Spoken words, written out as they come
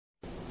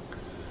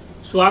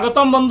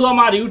স্বাগতম বন্ধু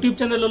আমাৰ ইউটিউব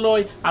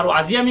চ্যানেললৈ আৰু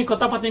আজি আমি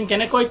কথা পাতিম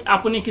কেনেকৈ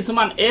আপুনি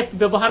কিছুমান এপ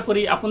ব্যৱহাৰ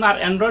কৰি আপোনাৰ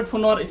এন্ড্ৰইড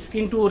ফোনৰ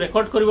স্ক্ৰিনটো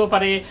ৰেকৰ্ড কৰিব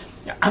পাৰে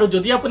আৰু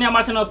যদি আপুনি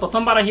আমাৰ চেনেলত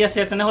প্ৰথমবাৰ আহি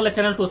আছে তেনেহলে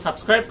চেনেলটো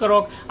সাবস্ক্ৰাইব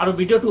কৰক আৰু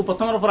ভিডিওটো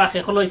প্ৰথমৰ পৰা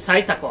শেষলৈ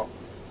চাই থাকক।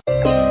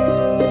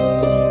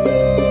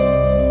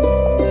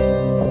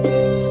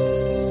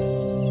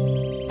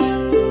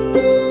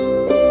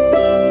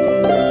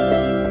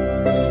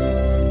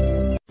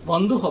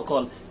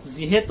 বন্ধুসকল,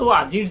 যেহেতু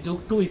আজিৰ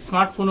যুগটো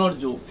স্মাৰ্টফোনৰ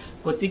যুগ,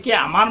 গতিকে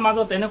আমাৰ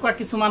মাজত এনেকুৱা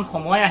কিছুমান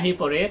সময় আহি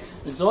পৰে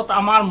য'ত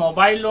আমাৰ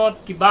মোবাইলত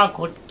কিবা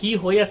কি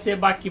হৈ আছে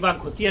বা কিবা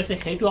ঘটি আছে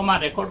সেইটো আমাৰ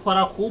ৰেকৰ্ড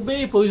কৰাৰ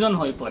খুবেই প্ৰয়োজন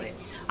হৈ পৰে।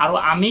 আৰু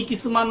আমি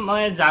কিছুমান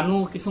জানো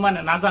কিছুমান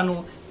নাজানো,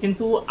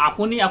 কিন্তু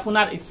আপুনি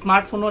আপোনাৰ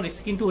স্মাৰ্টফোনৰ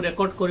স্ক্ৰিনটো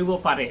ৰেকৰ্ড কৰিব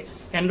পাৰে।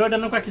 এন্ড্ৰইড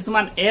এনেকুৱা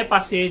কিছুমান এপ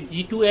আছে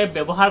যিটো এপ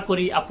ব্যৱহাৰ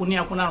কৰি আপুনি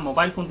আপোনাৰ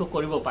মোবাইল ফোনটো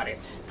কৰিব পাৰে।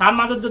 তাৰ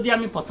মাজত যদি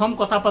আমি প্ৰথম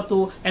কথা পাতো,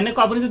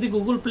 এনেকুৱা আপুনি যদি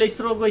গুগল প্লে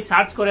ষ্টৰত গৈ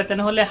সাৰ্চ কৰে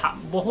তেনেহলে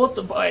বহুত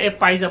এপ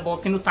পাই যাব,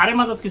 কিন্তু তাৰে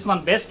মাজত কিছুমান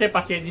বেষ্ট এপ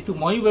আছে যিটো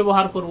মইও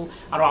ব্যৱহাৰ কৰো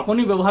আৰু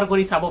আপুনি ব্যৱহাৰ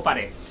কৰি চাব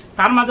পাৰে।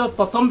 তাৰ মাজত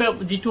প্ৰথম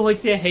যিটো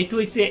হৈছে সেইটো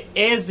হৈছে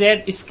AZ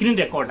স্ক্ৰিন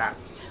ৰেকৰ্ডাৰ।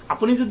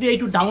 আপুনি যদি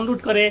এইটো ডাউনলোড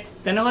কৰে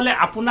তেনেহলে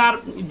আপোনাৰ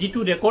যিটো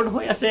ৰেকৰ্ড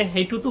হৈ আছে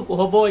সেইটোতো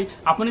হ'বই।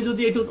 আপুনি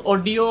যদি এইটো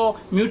অডিও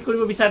মিউট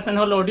কৰিব বিচাৰে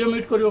তেনেহলে অডিও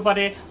মিউট কৰিব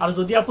পাৰে, আৰু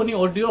যদি আপুনি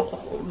অডিও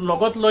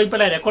লগত লৈ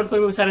পেলাই ৰেকৰ্ড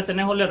কৰিব বিচাৰে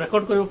তেনেহলে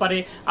ৰেকৰ্ড কৰিব পাৰে।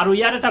 আৰু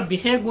ইয়াৰ এটা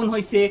বিশেষ গুণ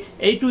হৈছে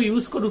এইটো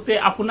ইউজ কৰোতে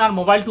আপোনাৰ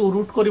মোবাইলটো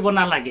ৰুট কৰিব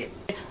নালাগে।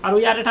 আৰু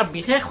ইয়াৰ এটা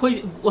বিশেষ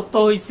তথ্য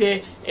হৈছে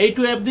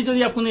এইটো এপ দি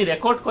যদি আপুনি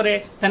ৰেকৰ্ড কৰে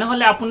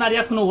তেনেহলে আপোনাৰ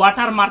ইয়াত কোনো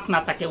ৱাটাৰ মাৰ্ক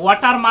নাথাকে।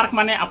 ৱাটাৰ মাৰ্ক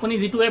মানে আপুনি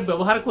যিটো এপ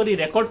ব্যৱহাৰ কৰি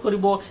ৰেকৰ্ড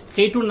কৰিব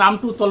সেইটোৰ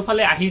নামটো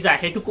তলফালে আহি যায়,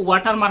 সেইটো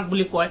ৱাটাৰ মাৰ্ক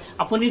বুলি কয়।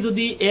 আপুনি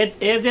যদি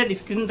AZ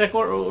স্ক্ৰিন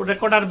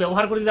ৰেকৰ্ডাৰ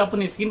ব্যৱহাৰ কৰি যদি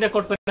আপুনি স্ক্ৰিন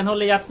ৰেকৰ্ড কৰে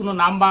তেনেহলে ইয়াত কোনো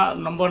নাম বা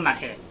নম্বৰ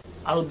নাহে।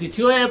 আৰু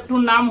দ্বিতীয়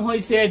এপটোৰ নাম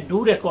হৈছে ডু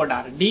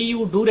ৰেকৰ্ডাৰ,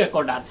 ডু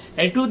ৰেকৰ্ডাৰ।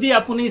 এইটো দি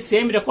আপুনি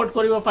সেম ৰেকৰ্ড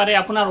কৰিব পাৰে।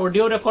 আপোনাৰ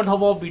অডিও ৰেকৰ্ড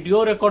হ'ব, ভিডিও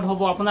ৰেকৰ্ড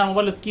হ'ব, আপোনাৰ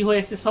মোবাইলত কি হৈ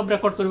আছে সব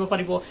ৰেকৰ্ড কৰিব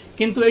পাৰিব।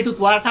 কিন্তু এইটোত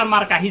ৱাটাৰ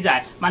মাৰ্ক আহি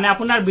যায়, মানে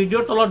আপোনাৰ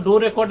ভিডিওৰ তলত ডু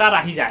ৰেকৰ্ডাৰ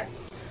আহি যায়।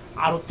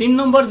 আৰু 3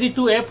 নম্বৰ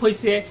যিটো এপ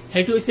হৈছে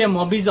সেইটো হৈছে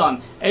মবিজন।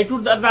 এইটোৰ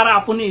দ্বাৰা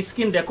আপুনি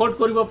স্ক্ৰিন ৰেকৰ্ড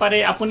কৰিব পাৰে,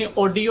 আপুনি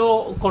অডিও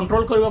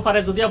কন্ট্ৰোল কৰিব পাৰে।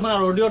 যদি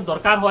আপোনাৰ অডিওৰ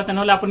দৰকাৰ হয়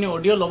তেনেহলে আপুনি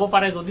অডিও ল'ব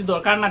পাৰে, যদি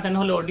দৰকাৰ নাই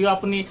তেনেহলে অডিও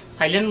আপুনি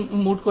সাইলেন্ট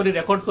মুড কৰি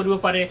ৰেকৰ্ড কৰিব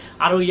পাৰে।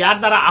 আৰু ইয়াৰ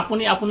দ্বাৰা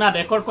আপুনি আপোনাৰ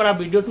ৰেকৰ্ড কৰা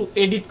ভিডিওটো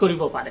এডিট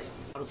কৰিব পাৰে।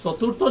 আৰু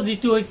চতুৰ্থ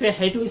যিটো হৈছে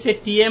সেইটো হৈছে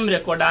TM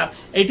ৰেকৰ্ডাৰ।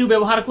 এইটো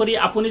ব্যৱহাৰ কৰি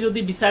আপুনি যদি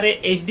বিচাৰে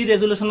HD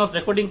ৰেজুলেশ্যনত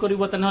ৰেকৰ্ডিং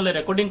কৰিব তেনেহলে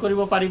ৰেকৰ্ডিং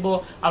কৰিব পাৰিব।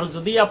 আৰু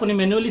যদি আপুনি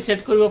মেনুৱেলি সেট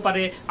কৰিব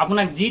পাৰে,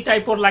 আপোনাক যি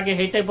টাইপৰ লাগে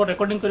সেই টাইপৰ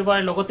ৰেকৰ্ডিং কৰিব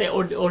পাৰে, লগতে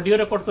অডিও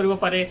ৰেকৰ্ড কৰিব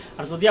পাৰে।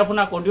 আৰু যদি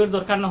আপোনাক অডিওৰ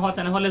দৰকাৰ নহয়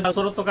তেনেহলে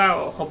ওচৰত থকা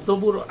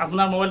শব্দবোৰ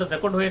আপোনাৰ মোবাইলত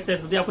ৰেকৰ্ড হৈ আছে,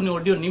 যদি আপুনি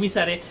অডিও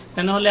নিবিচাৰে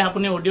তেনেহলে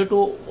আপুনি অডিওটো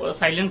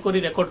সাইলেন্ট কৰি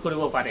ৰেকৰ্ড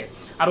কৰিব পাৰে।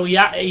 আৰু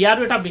ইয়াৰ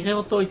এটা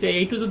বিশেষত্ব হৈছে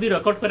এইটো যদি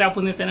ৰেকৰ্ড কৰে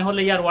আপুনি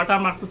তেনেহলে ইয়াৰ ৱাটাৰ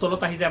মাৰ্কটো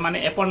তলত আহি যায়, মানে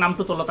এপৰ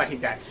নামটো তলত আহি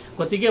যায়।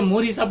 গতিকে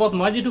মোৰ হিচাপত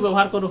মই যেটো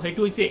ব্যৱহাৰ কৰো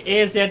সেইটো হৈছে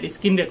AZ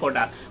স্ক্ৰিন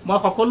ৰেকৰ্ডাৰ। মই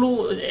সকলো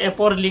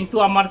এপৰ লিংকটো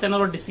আমাৰ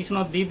চেনেলৰ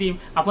ডেসক্ৰিপচনত দি দিম,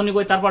 আপুনি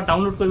গৈ তাৰ পৰা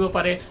ডাউনলোড কৰিব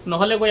পাৰে,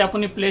 নহলে গৈ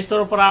আপুনি প্লে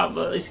ষ্টৰৰ পৰা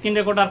স্ক্ৰিন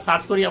ৰেকৰ্ডাৰ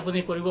সাৰ্চ কৰি আপুনি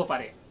কৰিব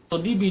পাৰে।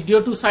 যদি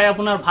ভিডিওটো চাই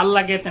আপোনাৰ ভাল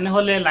লাগে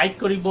তেনেহলে লাইক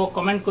কৰিব,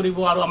 কমেন্ট কৰিব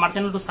আৰু আমাৰ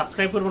চেনেলটো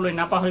সাবস্ক্ৰাইব কৰিবলৈ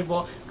নাপাহৰিব,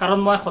 কাৰণ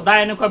মই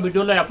সদায় এনেকুৱা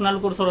ভিডিও লৈ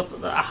আপোনালোকৰ ওচৰত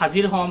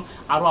হাজিৰ হ'ম।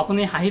 আৰু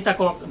আপুনি হাঁহি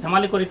থাকক,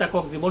 ধেমালি কৰি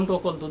থাকক, জীৱনটো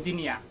অকল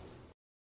দুদিনীয়া।